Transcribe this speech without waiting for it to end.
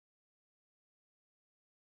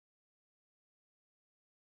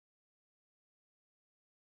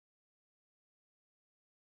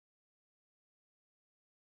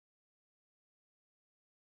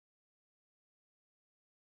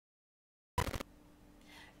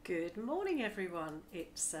Good morning everyone.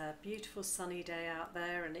 It's a beautiful sunny day out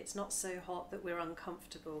there and it's not so hot that we're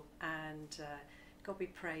uncomfortable, and God be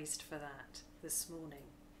praised for that this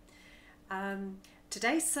morning.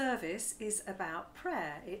 Today's service is about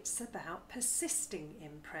prayer. It's about persisting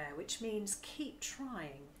in prayer, which means keep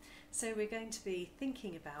trying. So we're going to be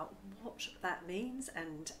thinking about what that means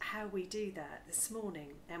and how we do that this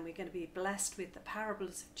morning, and we're going to be blessed with the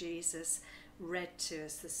parables of Jesus read to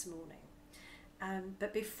us this morning.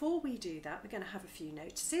 But before we do that, we're going to have a few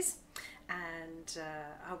notices, and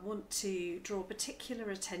I want to draw particular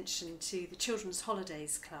attention to the Children's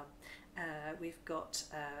Holidays Club. We've got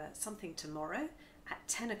something tomorrow at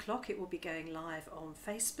 10 o'clock. It will be going live on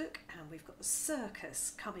Facebook, and we've got the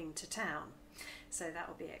circus coming to town, so that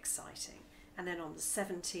will be exciting. And then on the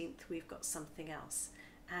 17th we've got something else.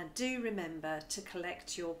 And do remember to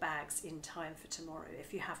collect your bags in time for tomorrow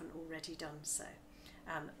if you haven't already done so.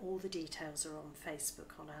 All the details are on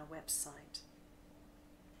Facebook on our website.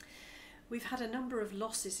 We've had a number of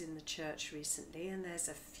losses in the church recently, and there's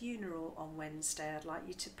a funeral on Wednesday I'd like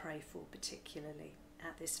you to pray for particularly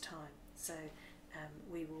at this time. So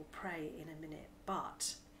we will pray in a minute,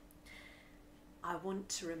 but I want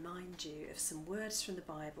to remind you of some words from the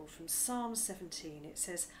Bible, from Psalm 17. It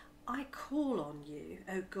says, "I call on you,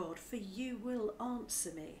 O God, for you will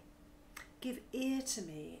answer me. Give ear to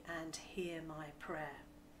me and hear my prayer."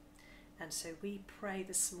 And so we pray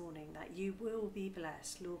this morning that you will be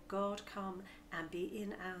blessed. Lord God, come and be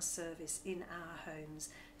in our service, in our homes,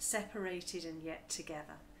 separated and yet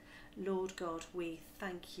together. Lord God, we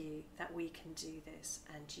thank you that we can do this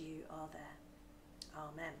and you are there.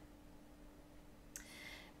 Amen.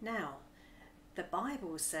 Now, the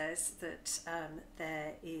Bible says that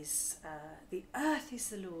the earth is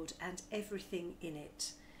the Lord and everything in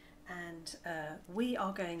it. And we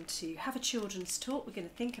are going to have a children's talk. We're going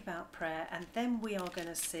to think about prayer, and then we are going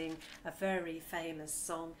to sing a very famous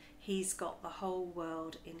song, "He's Got the Whole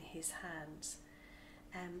World in His Hands."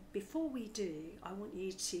 Before we do, I want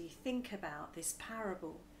you to think about this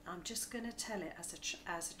parable. I'm just going to tell it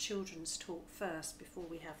as a children's talk first, before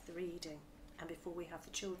we have the reading and before we have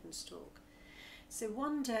the children's talk. So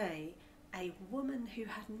one day, a woman who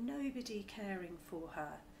had nobody caring for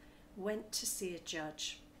her went to see a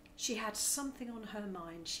judge. She had something on her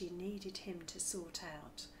mind she needed him to sort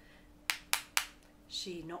out.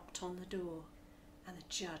 She knocked on the door, and the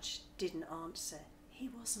judge didn't answer. He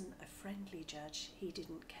wasn't a friendly judge. He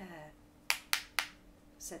didn't care.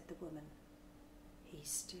 Said the woman. He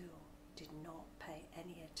still did not pay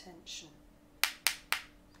any attention.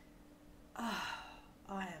 "Ah,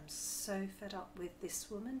 I am so fed up with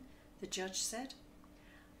this woman," the judge said.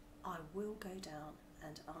 "I will go down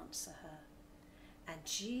and answer her." And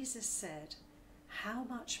Jesus said, "How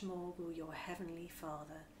much more will your Heavenly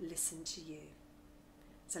Father listen to you?"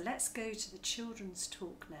 So let's go to the children's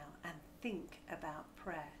talk now and think about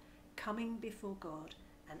prayer, coming before God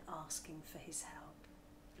and asking for his help.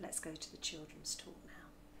 Let's go to the children's talk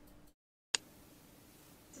now.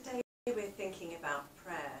 Today we're thinking about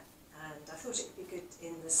prayer, and I thought it would be good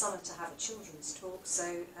in the summer to have a children's talk,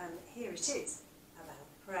 so here it is about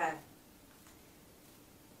prayer.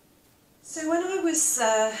 So when I was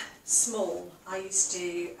small, I used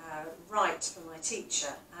to write for my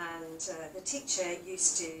teacher, and the teacher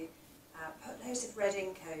used to put loads of red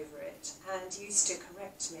ink over it and used to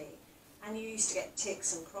correct me, and you used to get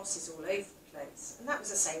ticks and crosses all over the place, and that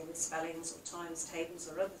was the same with spellings or times tables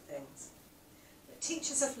or other things. But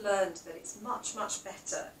teachers have learned that it's much, much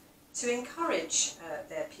better to encourage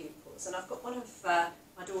their pupils, and I've got one of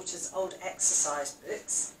my daughter's old exercise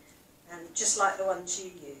books, and just like the ones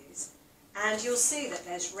you use. And you'll see that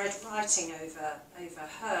there's red writing over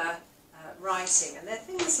her writing, and there are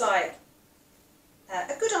things like,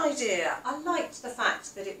 "A good idea. I liked the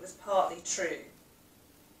fact that it was partly true."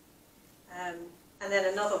 And then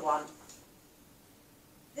another one,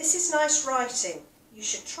 "This is nice writing. You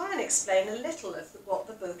should try and explain a little of what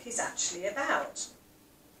the book is actually about."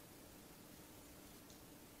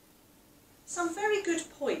 Some very good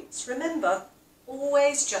points. Remember,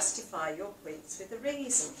 always justify your points with a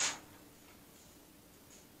reason.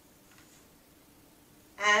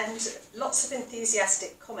 And lots of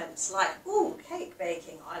enthusiastic comments like, "Ooh, cake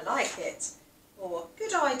baking, I like it," or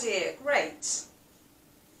 "Good idea, great."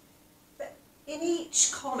 But in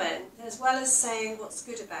each comment, as well as saying what's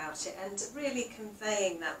good about it and really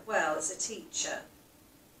conveying that well as a teacher,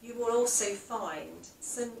 you will also find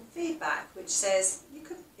some feedback which says you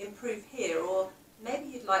could improve here, or maybe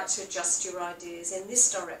you'd like to adjust your ideas in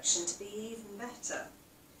this direction to be even better.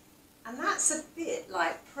 And that's a bit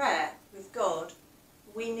like prayer with God.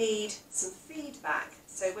 We need some feedback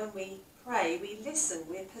So when we pray, we listen,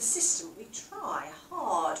 we're persistent, we try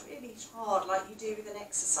hard, really hard, like you do with an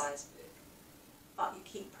exercise book. But you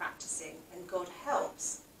keep practicing and God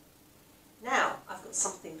helps. Now, I've got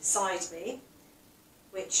something beside me,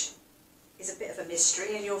 which is a bit of a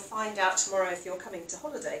mystery, and you'll find out tomorrow if you're coming to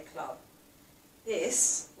Holiday Club.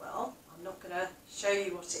 This, well, I'm not going to show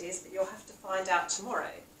you what it is, but you'll have to find out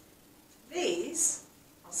tomorrow. These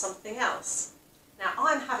are something else. Now,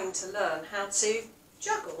 I'm having to learn how to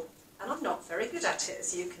juggle, and I'm not very good at it,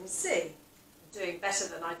 as you can see. I'm doing better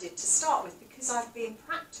than I did to start with because I've been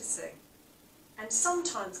practicing. And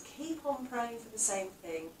sometimes keep on praying for the same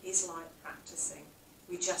thing is like practicing.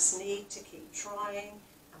 We just need to keep trying,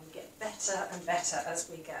 and we get better and better as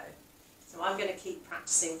we go. So I'm going to keep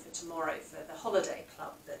practicing for tomorrow for the Holiday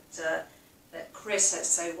Club that Chris has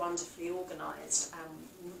so wonderfully organised.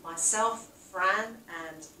 Myself, Fran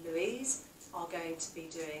and Louise are going to be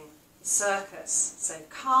doing the circus. So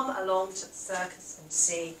come along to the circus and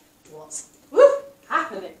see what's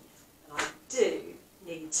happening. And I do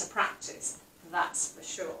need to practice, that's for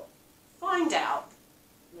sure. Find out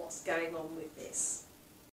what's going on with this.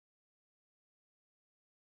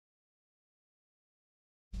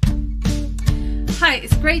 Hi,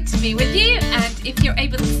 it's great to be with you, and if you're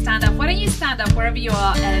able to stand up, why don't you stand up wherever you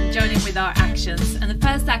are and join in with our actions. And the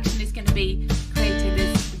first action is going to be creating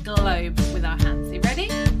this globe with our hands. Are you ready?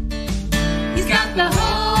 He's got the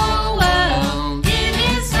whole world in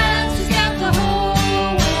his hands. He's got the whole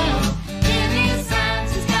world in his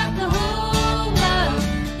hands. He's got the whole world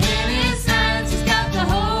in his hands. He's got the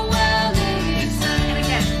whole world in his hands. And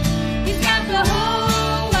again, he's got the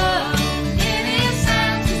whole world in his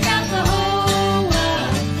hands. He's got the whole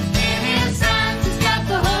world in his hands. He's got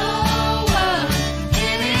the whole world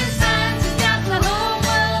in his hands. He's got the whole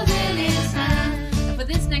world in his hands. And for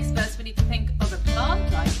this next verse, we need to think of a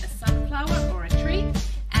plant like a sunflower or a tree,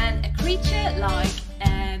 and a creature like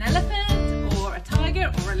an elephant or a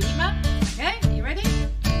tiger or a lemur. Okay, are you ready?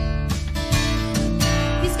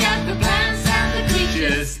 He's got the plants and the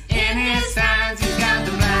creatures in his hands. He's got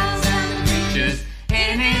the plants and the creatures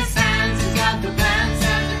in his hands. He's got the plants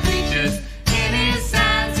and the creatures in his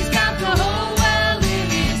hands. He's got the whole world in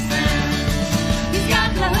his hands. He's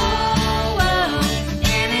got the whole world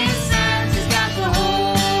in his hands. He's got the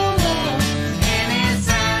whole world in his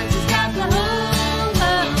hands. He's got the whole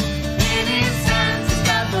world in his hands. He's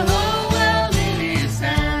got the whole world in his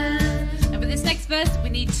hands. And for this next verse, we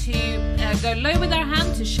need to go low with our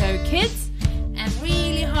hand to show kids, and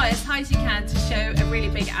really high, as high as you can, to show a really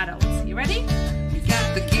big adult. You ready? He's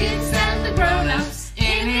got the kids and the grown-ups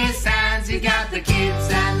in his hands. He's got the kids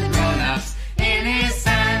and the grown-ups in his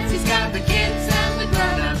hands. He's got the kids and the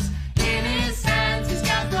grown-ups in his hands. He's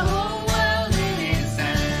got the whole world in his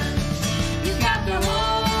hands. He's got the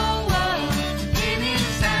whole world in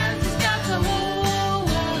his hands. He's got the whole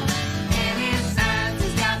world in his hands.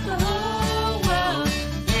 He's got the whole world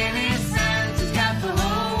in his hands. He's got the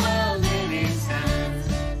whole world in his hands.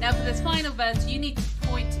 Now for this final verse, you need to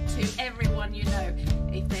point to everyone you know,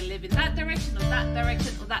 if they live in that direction or that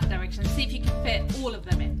direction or that direction. See if you can fit all of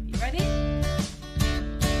them in. You ready?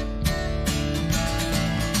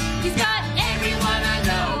 He's got everyone I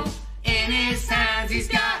know in his hands. He's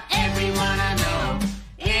got everyone I know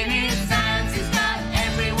in his hands. He's got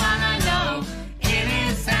everyone I know in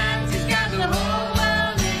his hands. He's got the whole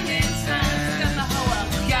world in his hands. He's got the whole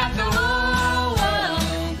world. He's got the whole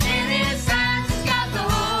world in his hands. He's got the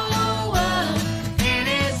whole world in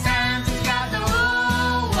his hands. He's got the whole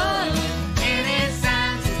world in his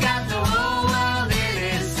hands. He's got the whole world in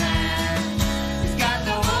his hands. He's got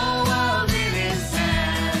the whole world in his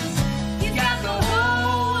hands. He's got the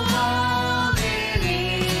whole world in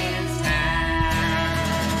his hands.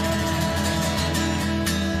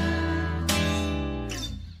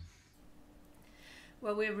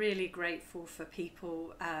 Well, we're really grateful for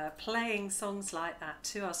people playing songs like that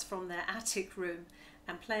to us from their attic room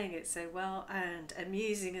and playing it so well and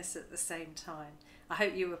amusing us at the same time. I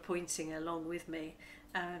hope you were pointing along with me.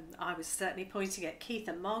 I was certainly pointing at Keith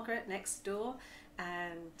and Margaret next door,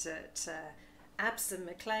 and at Abs and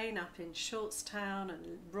McLean up in Shortstown,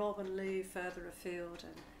 and Rob and Lou further afield,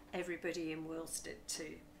 and everybody in Wilstead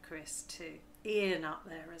too, Chris too, Ian up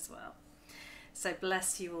there as well. So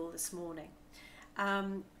bless you all this morning.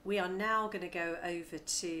 We are now going to go over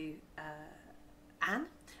to Anne.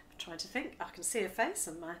 I'm trying to think. I can see her face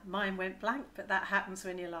and my mind went blank, but that happens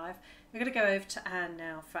when you're live. We're going to go over to Anne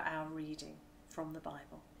now for our reading from the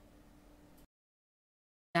Bible.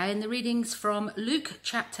 In the readings from Luke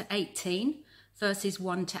chapter 18, verses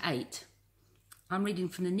 1 to 8. I'm reading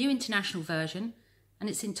from the New International Version, and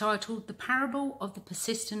it's entitled The Parable of the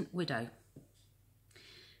Persistent Widow.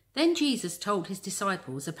 Then Jesus told his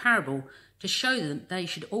disciples a parable to show them they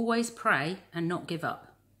should always pray and not give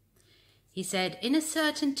up. He said, "In a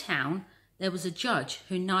certain town there was a judge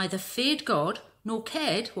who neither feared God nor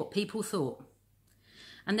cared what people thought.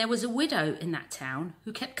 And there was a widow in that town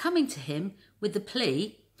who kept coming to him with the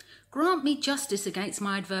plea, 'Grant me justice against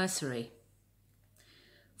my adversary.'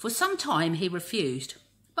 For some time he refused,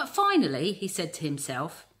 but finally he said to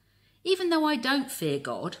himself, 'Even though I don't fear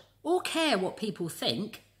God or care what people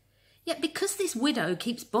think, yet because this widow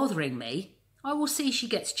keeps bothering me, I will see she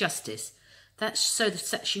gets justice, so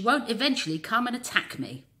that she won't eventually come and attack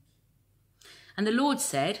me.' And the Lord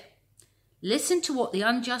said, 'Listen to what the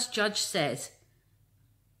unjust judge says.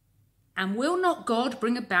 And will not God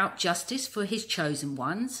bring about justice for his chosen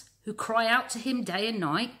ones, who cry out to him day and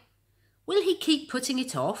night? Will he keep putting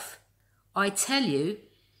it off? I tell you,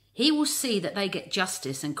 he will see that they get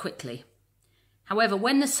justice, and quickly. However,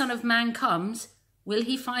 when the Son of Man comes, will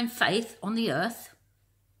he find faith on the earth?'"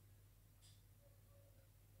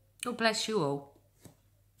 God bless you all.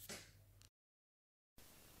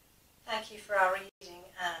 Thank you for our reading,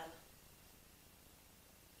 Anne.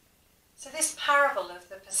 So this parable of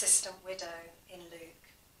the persistent widow in Luke.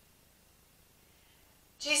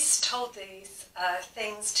 Jesus told these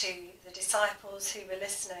things to the disciples who were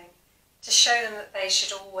listening to show them that they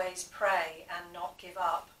should always pray and not give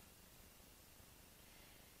up.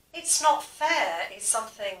 It's not fair is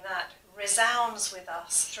something that resounds with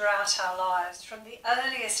us throughout our lives. From the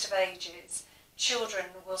earliest of ages, children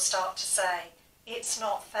will start to say, "It's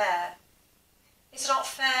not fair. It's not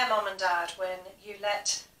fair, Mum and Dad, when you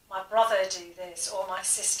let my brother do this or my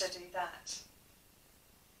sister do that.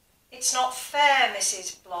 It's not fair,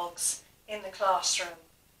 Mrs. Bloggs, in the classroom,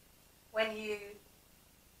 when you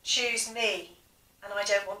choose me and I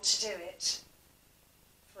don't want to do it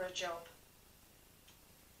for a job.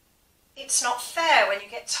 It's not fair when you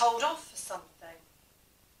get told off for something."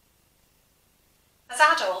 As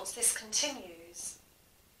adults, this continues.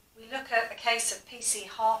 We look at the case of PC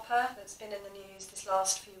Harper that's been in the news this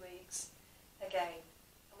last few weeks again,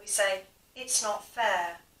 and we say, "It's not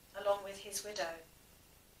fair," along with his widow.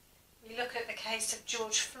 We look at the case of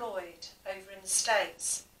George Floyd over in the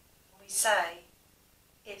States, and we say,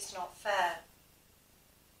 "It's not fair."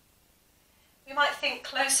 We might think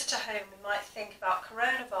closer to home, we might think about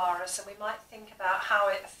coronavirus, and we might think about how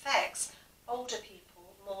it affects older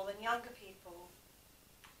people more than younger people,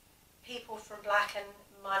 people from black and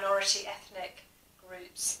minority ethnic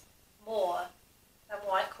groups more than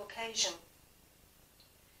white Caucasian.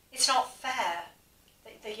 It's not fair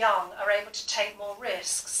that the young are able to take more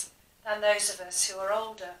risks than those of us who are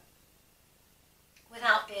older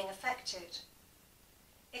without being affected.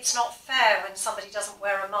 It's not fair when somebody doesn't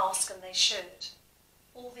wear a mask and they should.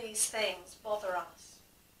 All these things bother us.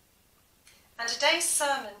 And today's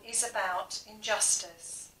sermon is about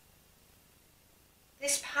injustice.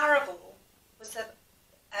 This parable was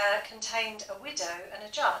contained a widow and a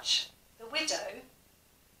judge. The widow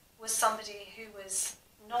was somebody who was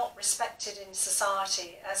not respected in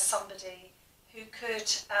society as somebody who could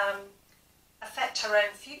affect her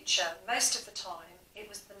own future. Most of the time, it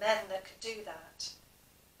was the men that could do that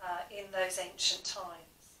in those ancient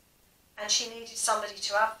times. And she needed somebody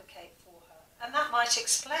to advocate for her. And that might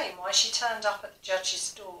explain why she turned up at the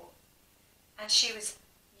judge's door. And she was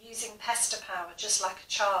using pester power just like a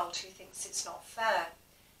child who thinks it's not fair.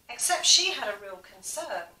 Except she had a real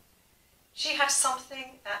concern. She had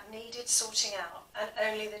something that needed sorting out, and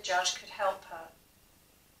only the judge could help her.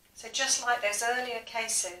 So just like those earlier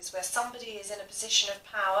cases where somebody is in a position of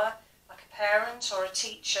power, like a parent or a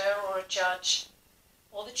teacher or a judge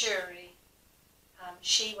or the jury,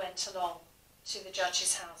 she went along to the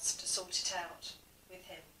judge's house to sort it out with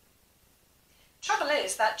him. Trouble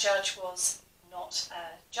is, that judge was not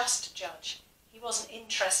a just judge. He wasn't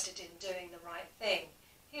interested in doing the right thing.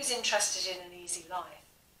 He was interested in an easy life.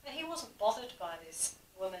 And he wasn't bothered by this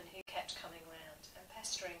woman who kept coming round and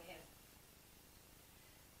pestering him.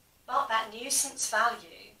 But that nuisance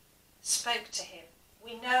value spoke to him.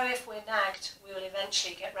 We know if we're nagged, we will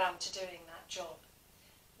eventually get round to doing that job.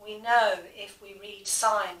 We know if we read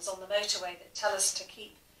signs on the motorway that tell us to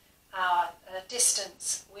keep our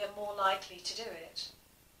distance, we are more likely to do it.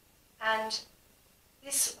 And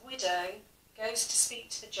this widow goes to speak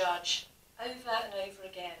to the judge over and over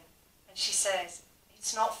again, and she says,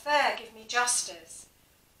 "It's not fair, give me justice."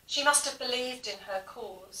 She must have believed in her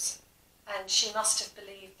cause, and she must have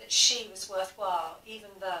believed that she was worthwhile, even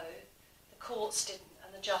though the courts didn't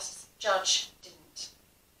and the judge didn't.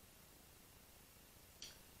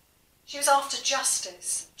 She was after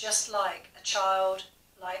justice, just like a child,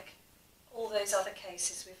 like all those other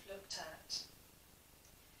cases we've looked at.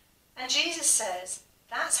 And Jesus says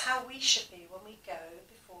that's how we should be when we go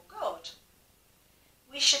before God.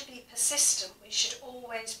 We should be persistent. We should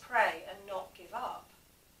always pray and not give up.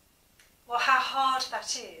 Well, how hard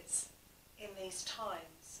that is in these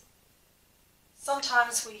times.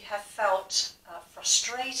 Sometimes we have felt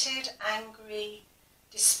frustrated, angry,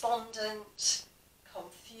 despondent,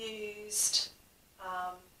 confused.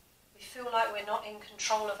 We feel like we're not in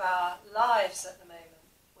control of our lives at the moment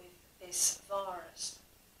with this virus.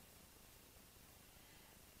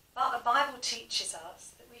 But the Bible teaches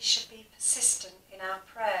us that we should be persistent in our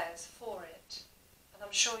prayers for it, and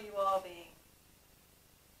I'm sure you are being.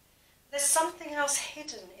 There's something else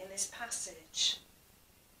hidden in this passage.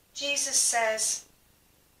 Jesus says,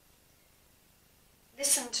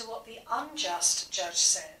 listen to what the unjust judge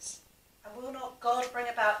says, and will not God bring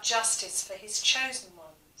about justice for his chosen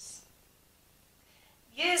ones?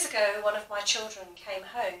 Years ago, one of my children came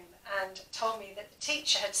home and told me that the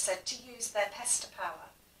teacher had said to use their pester power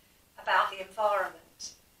about the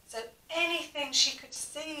environment. So anything she could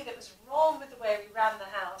see that was wrong with the way we ran the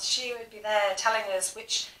house, she would be there telling us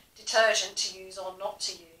which detergent to use or not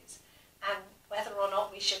to use, and whether or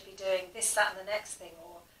not we should be doing this, that and the next thing,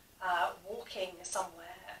 or walking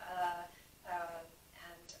somewhere,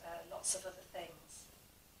 and lots of other things,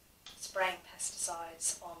 spraying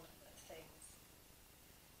pesticides on things.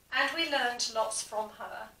 And we learned lots from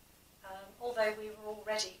her, although we were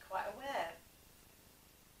already quite aware.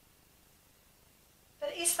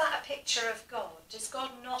 But is that a picture of God? Is God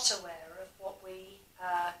not aware of what we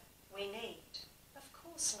need? Of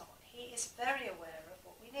course not. He is very aware of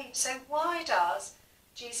what we need. So why does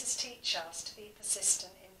Jesus teach us to be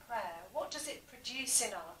persistent in prayer? What does it produce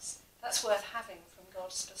in us that's worth having from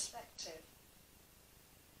God's perspective?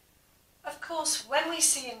 Of course, when we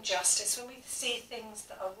see injustice, when we see things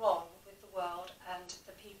that are wrong with the world and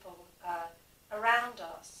the people around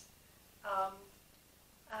us,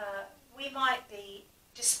 we might be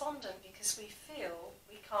despondent because we feel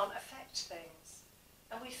we can't affect things,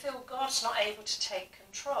 and we feel God's not able to take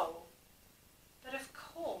control. But of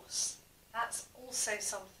course, that's also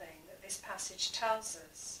something that this passage tells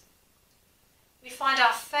us. We find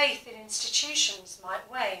our faith in institutions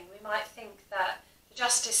might wane. We might think that the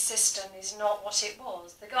justice system is not what it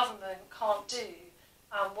was. The government can't do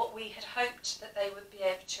what we had hoped that they would be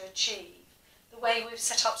able to achieve. The way we've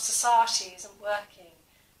set up society isn't working,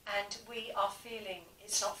 and we are feeling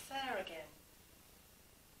it's not fair again.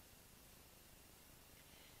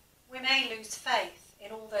 We may lose faith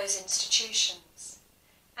in all those institutions.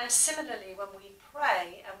 And similarly, when we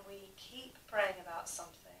pray and we keep praying about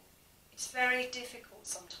something, it's very difficult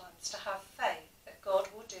sometimes to have faith that God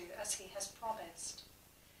will do as he has promised.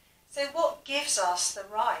 So what gives us the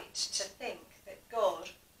right to think that God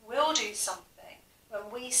will do something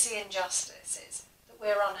when we see injustices that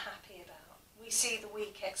we're unhappy about? We see the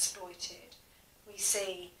weak exploited. We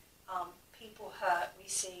see people hurt. We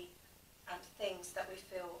see things that we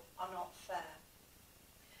feel are not fair.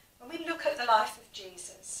 When we look at the life of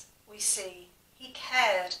Jesus, we see he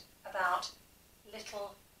cared about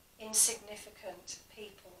little, insignificant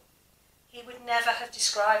people. He would never have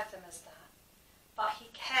described them as that, but he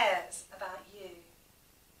cares about you.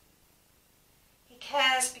 He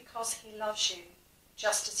cares because he loves you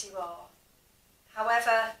just as you are,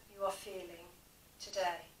 however you are feeling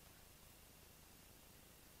today.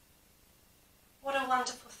 What a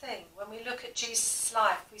wonderful thing. When we look at Jesus'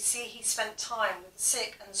 life, we see he spent time with the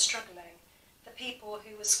sick and the struggling, the people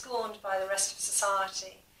who were scorned by the rest of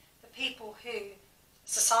society, the people who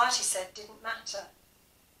society said didn't matter.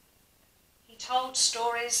 He told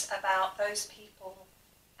stories about those people,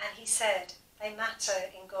 and he said they matter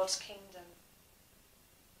in God's kingdom.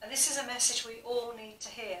 And this is a message we all need to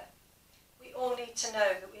hear. We all need to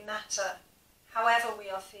know that we matter, however we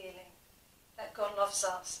are feeling, that God loves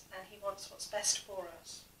us and he wants what's best for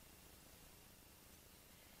us.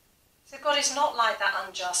 So God is not like that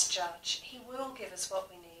unjust judge. He will give us what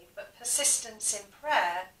we need, but persistence in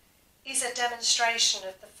prayer is a demonstration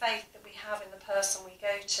of the faith that we have in the person we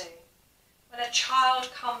go to. When a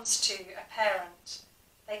child comes to a parent,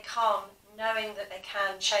 they come knowing that they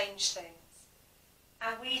can change things.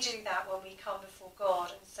 And we do that when we come before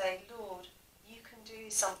God and say, Lord, you can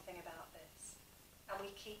do something about this. And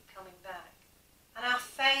we keep coming back. And our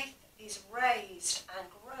faith is raised and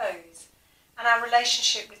grows. And our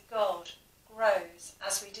relationship with God grows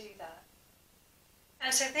as we do that.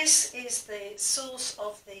 And so this is the source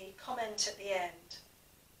of the comment at the end.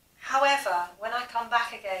 However, when I come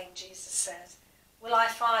back again, Jesus says, will I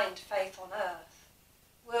find faith on earth?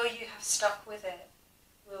 Will you have stuck with it?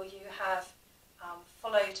 Will you have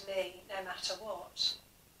followed me no matter what?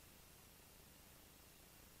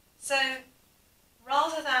 So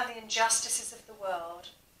rather than the injustices of the world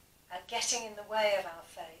getting in the way of our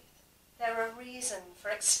faith, they're a reason for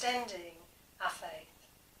extending our faith.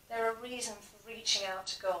 They're a reason for reaching out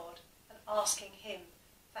to God and asking him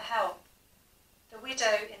for help. The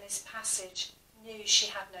widow in this passage knew she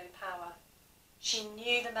had no power. She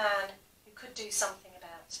knew the man who could do something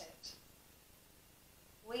about it.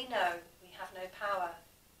 We know we have no power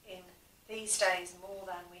in these days more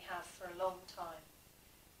than we have for a long time.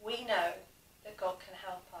 We know that God can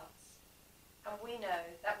help us. And we know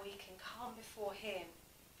that we can come before him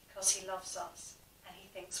because he loves us and he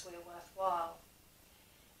thinks we're worthwhile.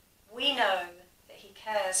 We know that he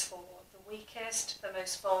cares for the weakest, the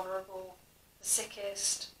most vulnerable, the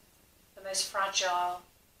sickest, the most fragile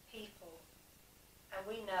people. And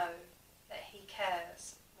we know that he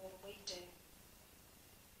cares more than we do.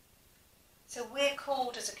 So we're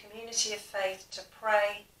called as a community of faith to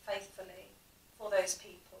pray faithfully for those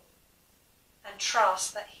people and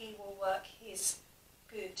trust that he will work his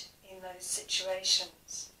good in those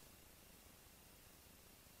situations.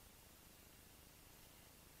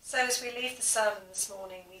 So as we leave the sermon this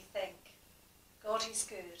morning, we think, God is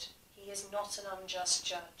good. He is not an unjust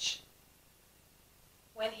judge.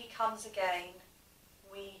 When he comes again,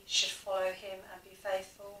 we should follow him and be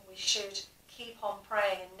faithful. We should keep on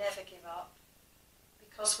praying and never give up,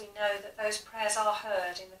 because we know that those prayers are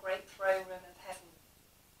heard in the great throne room of heaven.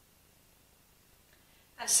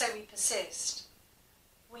 And so we persist.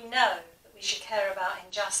 We know that we should care about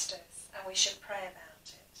injustice and we should pray about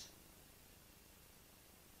it.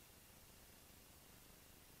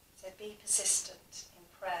 So be persistent in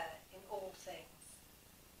prayer in all things.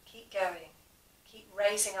 Keep going. Keep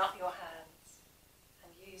raising up your hands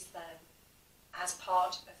and use them as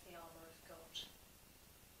part of the armour of God.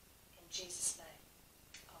 In Jesus' name,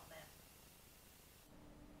 amen.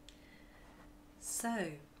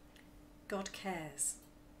 So, God cares.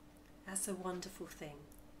 That's a wonderful thing.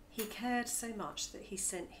 He cared so much that he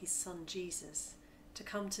sent his son Jesus to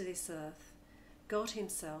come to this earth, God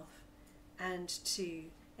himself, and to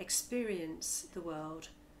experience the world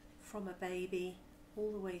from a baby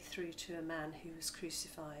all the way through to a man who was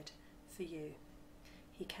crucified for you.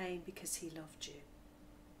 He came because he loved you.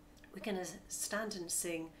 We're going to stand and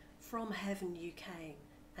sing "From Heaven You Came"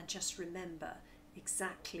 and just remember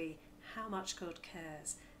exactly how much God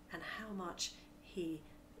cares and how much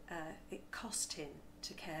it cost him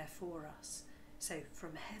to care for us. So,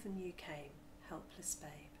 from heaven you came, helpless babe.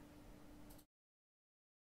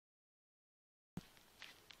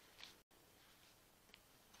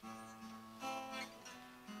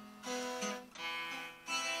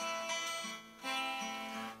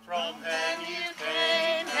 From heaven you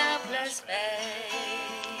came, helpless babe.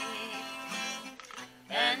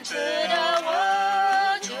 Entered our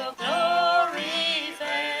world, your glory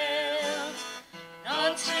veiled.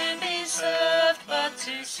 Not to be served, but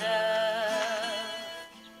to serve.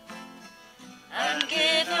 And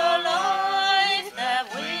give your life that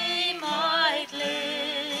we might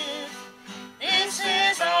live. This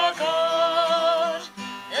is our God,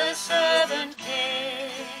 the servant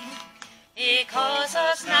King. He calls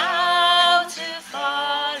us now to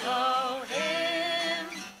follow him,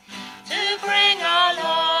 to bring our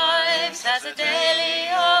lives as a daily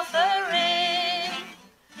offering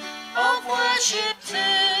of worship to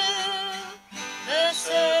the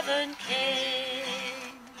servant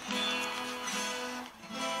King.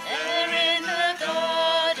 There in the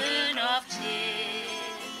garden of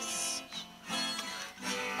tears,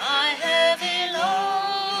 my heavy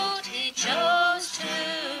load he chose to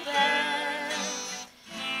bear.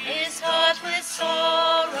 His heart with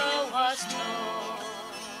sorrow was torn.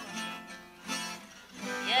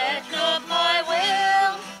 Yet not my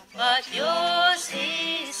will, but yours,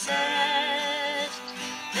 he said.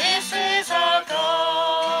 This is our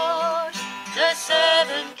God, the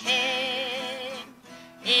servant King.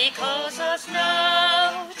 He calls us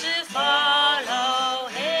now to follow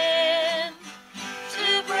him,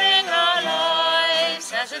 to bring our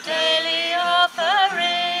lives as a daily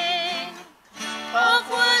offering of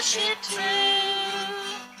worship to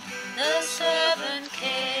the servant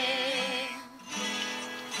King.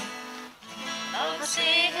 Come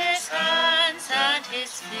see his hands and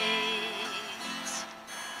his feet,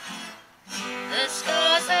 the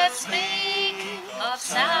scars that speak of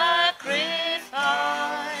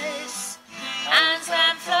sacrifice, hands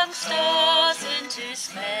that flung stars into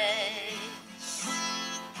space,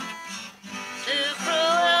 to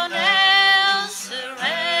cruel nails surrendered.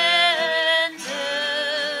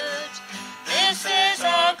 This is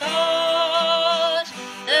our God,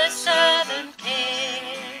 the servant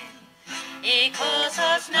King. He calls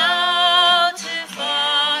us now to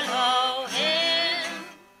follow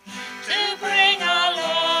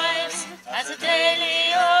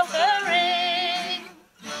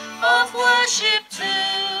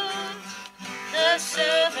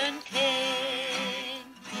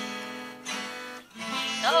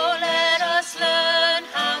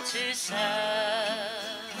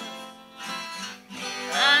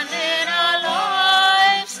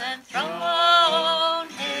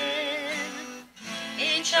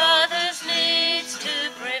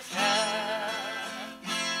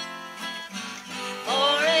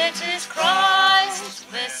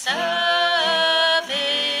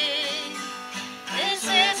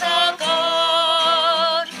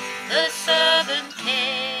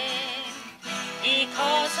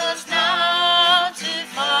us now to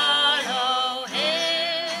follow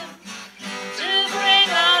him, to bring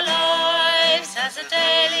our lives as a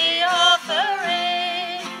daily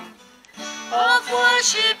offering of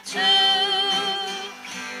worship to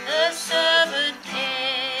the servant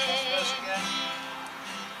King.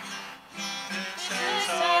 This is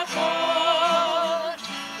our God,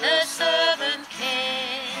 the servant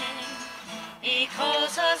King. He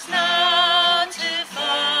calls us now to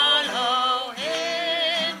follow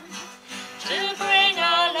him, to bring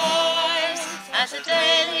our lives as a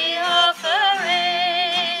daily offering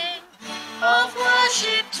of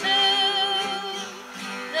worship to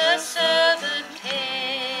the servant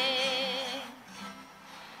King.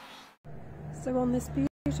 So on this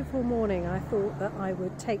beautiful morning, I thought that I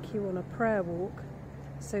would take you on a prayer walk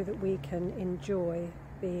so that we can enjoy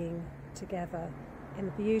being together in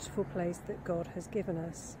the beautiful place that God has given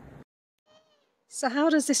us. So how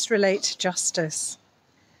does this relate to justice?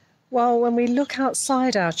 Well, when we look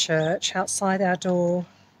outside our church, outside our door,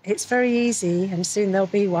 it's very easy, and soon there'll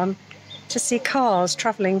be one, to see cars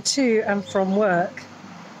travelling to and from work.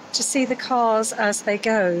 To see the cars as they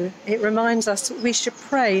go, it reminds us that we should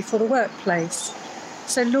pray for the workplace.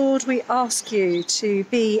 So Lord, we ask you to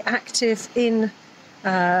be active in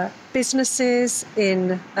businesses,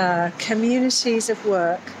 in communities of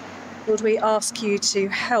work. Lord, we ask you to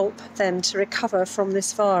help them to recover from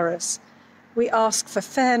this virus. We ask for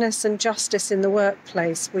fairness and justice in the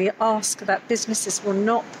workplace. We ask that businesses will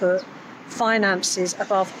not put finances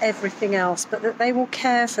above everything else, but that they will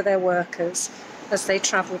care for their workers as they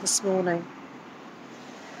travel this morning.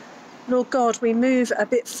 Lord God, we move a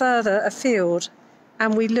bit further afield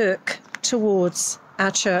and we look towards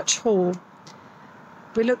our church hall.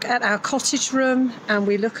 We look at our cottage room and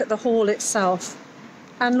we look at the hall itself.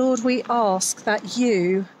 And Lord, we ask that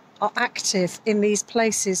you are active in these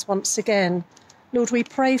places once again. Lord, we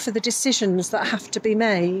pray for the decisions that have to be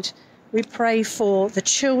made. We pray for the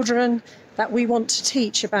children that we want to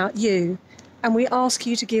teach about you. And we ask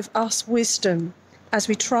you to give us wisdom as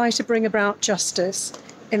we try to bring about justice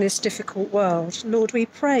in this difficult world. Lord, we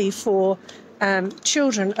pray for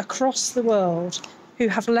children across the world who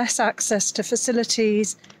have less access to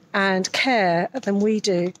facilities and care than we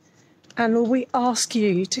do. And Lord, we ask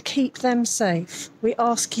you to keep them safe. We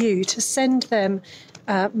ask you to send them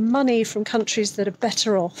money from countries that are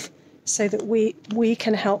better off so that we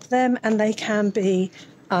can help them and they can be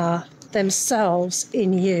themselves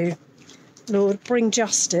in you. Lord, bring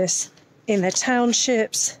justice in their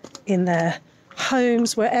townships, in their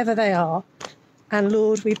homes, wherever they are. And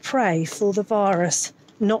Lord, we pray for the virus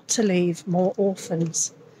not to leave more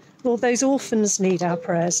orphans. Lord, those orphans need our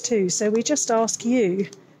prayers too, so we just ask you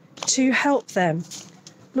to help them.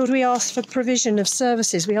 Lord, we ask for provision of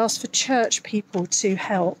services. We ask for church people to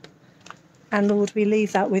help. And Lord, we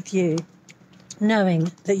leave that with you,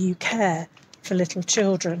 knowing that you care for little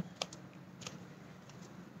children.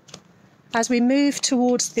 As we move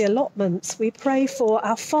towards the allotments, we pray for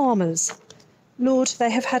our farmers. Lord, they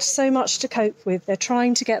have had so much to cope with. They're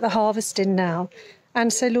trying to get the harvest in now.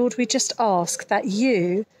 And so, Lord, we just ask that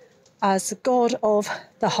you, as the God of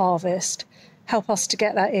the harvest, help us to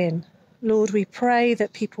get that in. Lord, we pray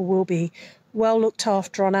that people will be well looked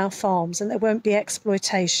after on our farms and there won't be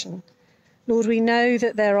exploitation. Lord, we know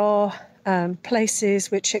that there are places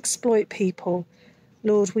which exploit people.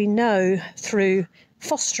 Lord, we know through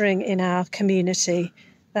fostering in our community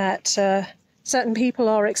that certain people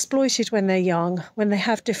are exploited when they're young, when they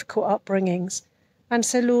have difficult upbringings. And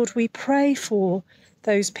so, Lord, we pray for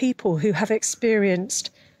those people who have experienced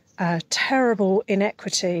terrible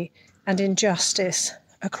inequity and injustice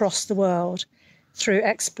across the world through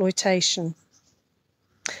exploitation.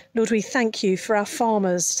 Lord, we thank you for our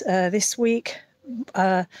farmers this week.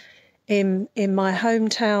 In my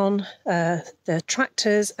hometown, the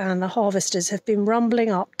tractors and the harvesters have been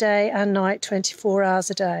rumbling up day and night, 24 hours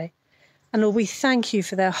a day. And Lord, we thank you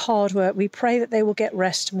for their hard work. We pray that they will get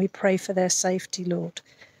rest and we pray for their safety, Lord.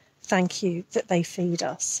 Thank you that they feed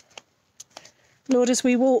us. Lord, as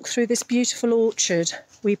we walk through this beautiful orchard,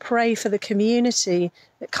 we pray for the community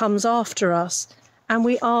that comes after us. And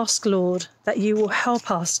we ask, Lord, that you will help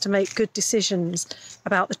us to make good decisions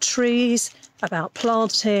about the trees, about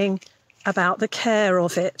planting, about the care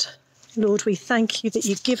of it. Lord, we thank you that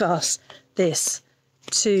you give us this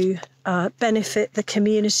to benefit the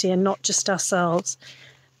community and not just ourselves.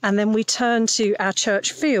 And then we turn to our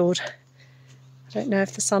church field. I don't know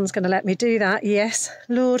if the sun's going to let me do that. Yes,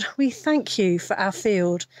 Lord, we thank you for our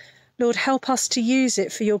field. Lord, help us to use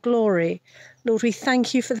it for your glory. Lord, we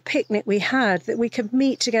thank you for the picnic we had, that we could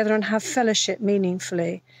meet together and have fellowship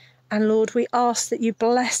meaningfully. And Lord, we ask that you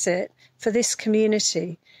bless it for this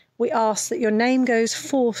community. We ask that your name goes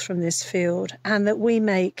forth from this field and that we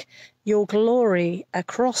make your glory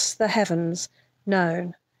across the heavens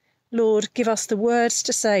known. Lord, give us the words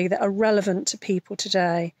to say that are relevant to people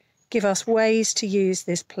today. Give us ways to use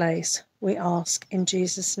this place, we ask in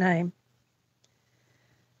Jesus' name.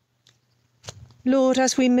 Lord,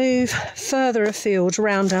 as we move further afield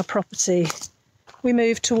around our property, we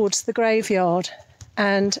move towards the graveyard,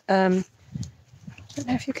 and I don't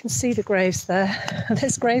know if you can see the graves there.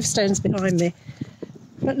 There's gravestones behind me.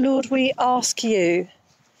 But Lord, we ask you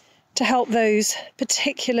to help those,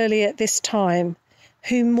 particularly at this time,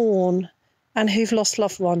 who mourn and who've lost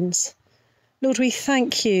loved ones. Lord, we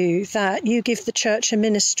thank you that you give the church a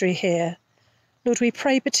ministry here. Lord, we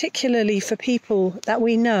pray particularly for people that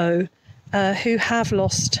we know who have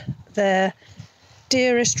lost their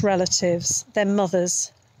dearest relatives, their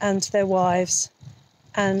mothers and their wives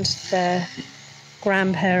and their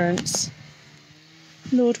grandparents.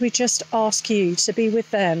 Lord, we just ask you to be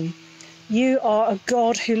with them. You are a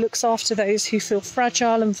God who looks after those who feel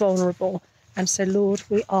fragile and vulnerable. And so, Lord,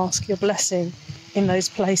 we ask your blessing in those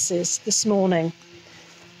places this morning.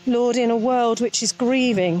 Lord, in a world which is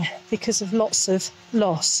grieving because of lots of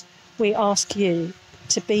loss, we ask you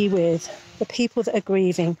to be with the people that are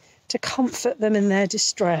grieving, to comfort them in their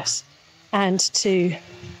distress, and to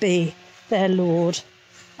be their Lord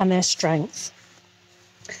and their strength.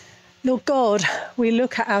 Lord God, we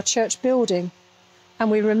look at our church building and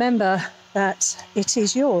we remember that it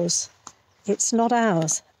is yours. It's not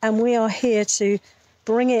ours. And we are here to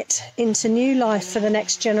bring it into new life for the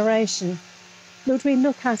next generation. Lord, we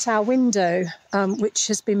look at our window, which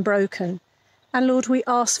has been broken. And Lord, we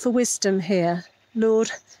ask for wisdom here. Lord,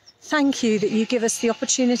 thank you that you give us the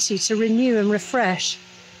opportunity to renew and refresh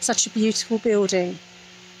such a beautiful building.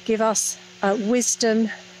 Give us wisdom,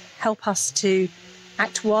 help us to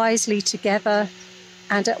act wisely together,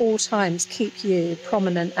 and at all times keep you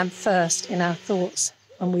prominent and first in our thoughts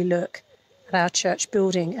when we look at our church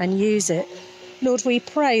building and use it. Lord, we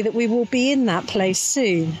pray that we will be in that place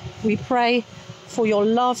soon. We pray for your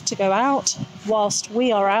love to go out whilst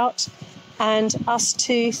we are out, and us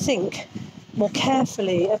to think more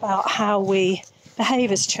carefully about how we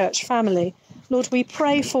behave as church family. Lord, we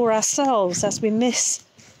pray for ourselves as we miss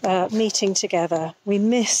meeting together. We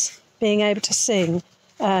miss being able to sing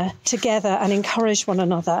together and encourage one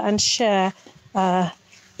another and share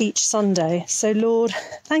each Sunday. So, Lord,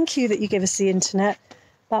 thank you that you give us the internet,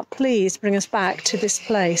 but please bring us back to this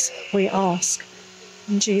place, we ask.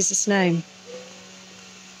 In Jesus' name.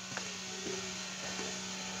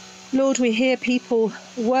 Lord, we hear people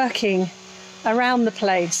working around the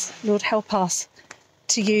place. Lord, help us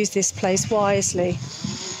to use this place wisely.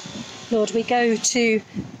 Lord, we go to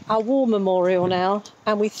our war memorial now,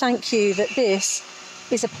 and we thank you that this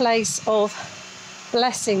is a place of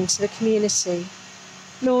blessing to the community.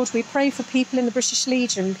 Lord, we pray for people in the British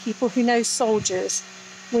Legion, people who know soldiers.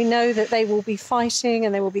 We know that they will be fighting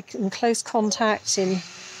and they will be in close contact using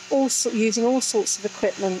all sorts of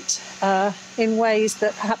equipment in ways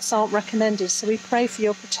that perhaps aren't recommended. So we pray for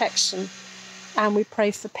your protection and we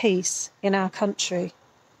pray for peace in our country.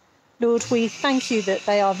 Lord, we thank you that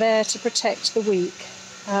they are there to protect the weak,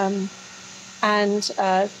 and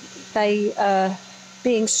they,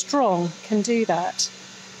 being strong, can do that.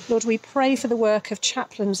 Lord, we pray for the work of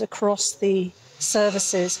chaplains across the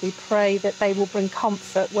services. We pray that they will bring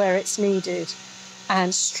comfort where it's needed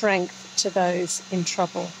and strength to those in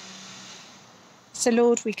trouble. So,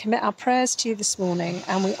 Lord, we commit our prayers to you this morning,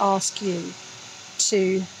 and we ask you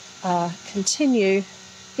to continue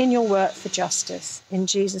in your work for justice. In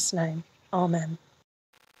Jesus' name, amen.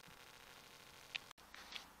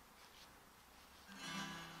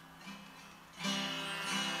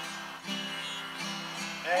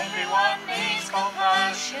 Everyone needs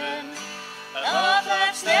compassion, a love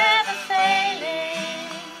that's never failing.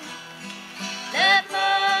 Let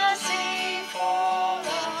mercy fall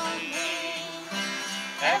on me.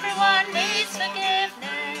 Everyone needs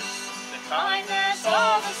forgiveness, the kindness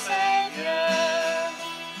of the Saviour,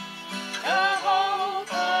 the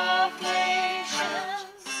hope of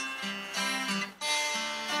nations.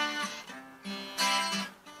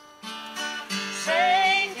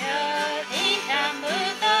 Saviour, he can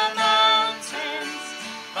move the mountains.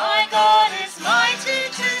 My God is mighty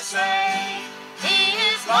to save. He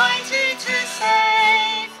is mighty to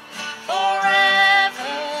save.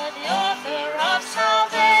 Forever the author of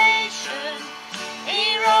salvation.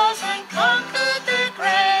 He rose and conquered the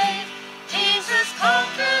grave.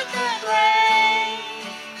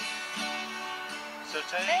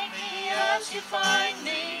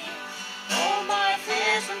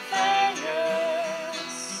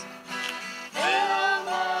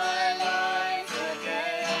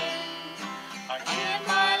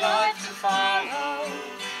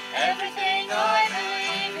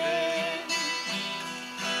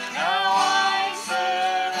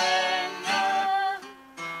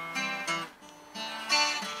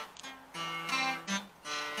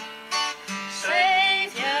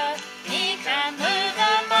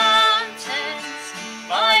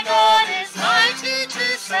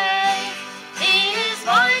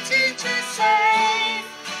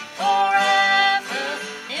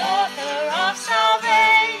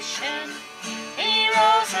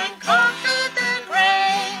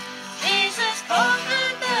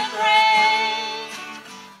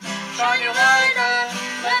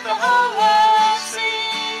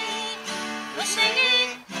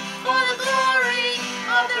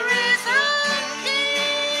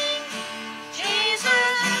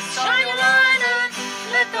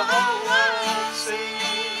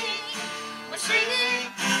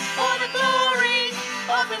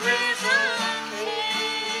 the risen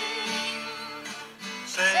King.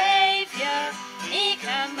 Saviour, he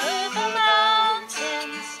can move the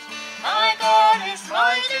mountains. My God is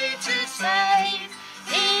mighty to save.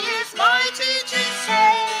 He is mighty to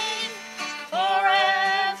save.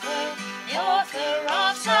 Forever, the author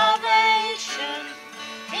of salvation.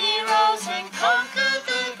 He rose and conquered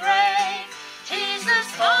the grave. Jesus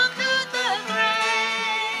conquered the grave.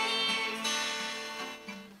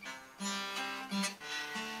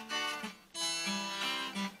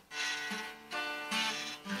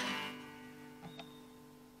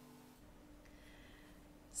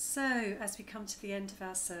 So, as we come to the end of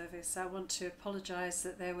our service, I want to apologise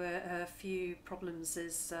that there were a few problems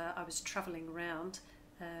as I was travelling around.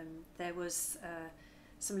 There was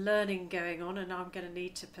some learning going on, and I'm going to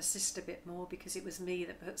need to persist a bit more because it was me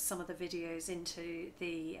that put some of the videos into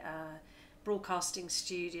the broadcasting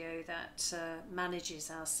studio that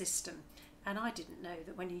manages our system. And I didn't know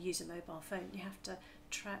that when you use a mobile phone you have to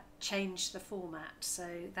change the format, so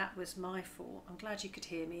that was my fault. I'm glad you could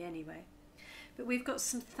hear me anyway. But we've got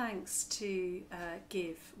some thanks to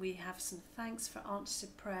give. We have some thanks for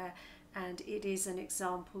answered prayer, and it is an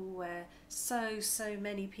example where so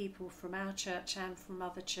many people from our church and from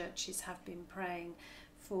other churches have been praying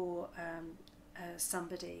for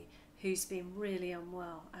somebody who's been really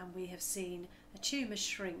unwell, and we have seen a tumour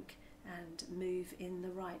shrink and move in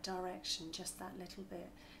the right direction just that little bit.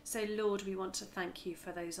 So Lord, we want to thank you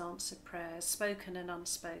for those answered prayers, spoken and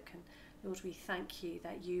unspoken. Lord, we thank you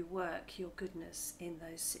that you work your goodness in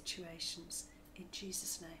those situations. In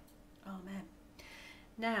Jesus' name, amen.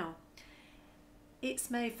 Now,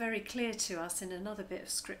 it's made very clear to us in another bit of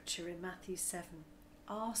scripture in Matthew 7.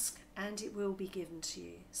 Ask and it will be given to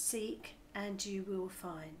you. Seek and you will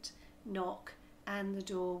find. Knock and the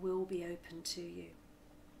door will be opened to you.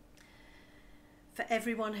 For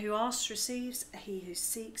everyone who asks receives, he who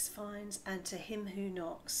seeks finds, and to him who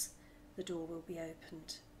knocks the door will be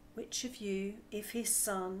opened. Which of you, if his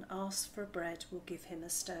son asks for bread, will give him a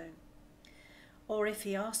stone? Or if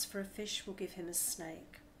he asks for a fish, will give him a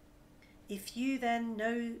snake? If you then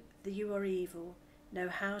know that you are evil, know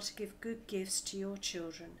how to give good gifts to your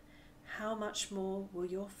children, how much more will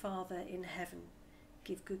your Father in heaven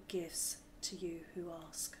give good gifts to you who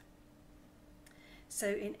ask? So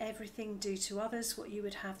in everything do to others what you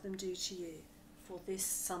would have them do to you, for this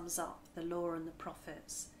sums up the law and the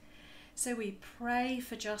prophets. So we pray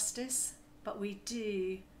for justice, but we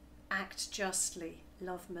do act justly,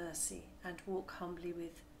 love mercy, and walk humbly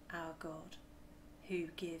with our God, who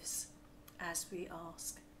gives as we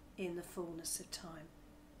ask in the fullness of time.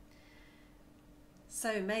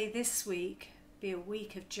 So may this week be a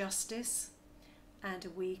week of justice and a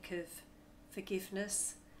week of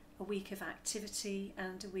forgiveness, a week of activity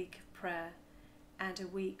and a week of prayer, and a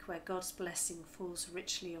week where God's blessing falls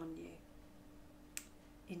richly on you.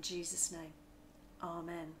 In Jesus' name,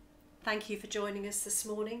 amen. Thank you for joining us this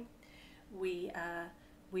morning. We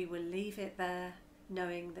will leave it there,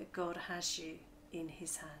 knowing that God has you in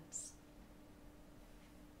his hands.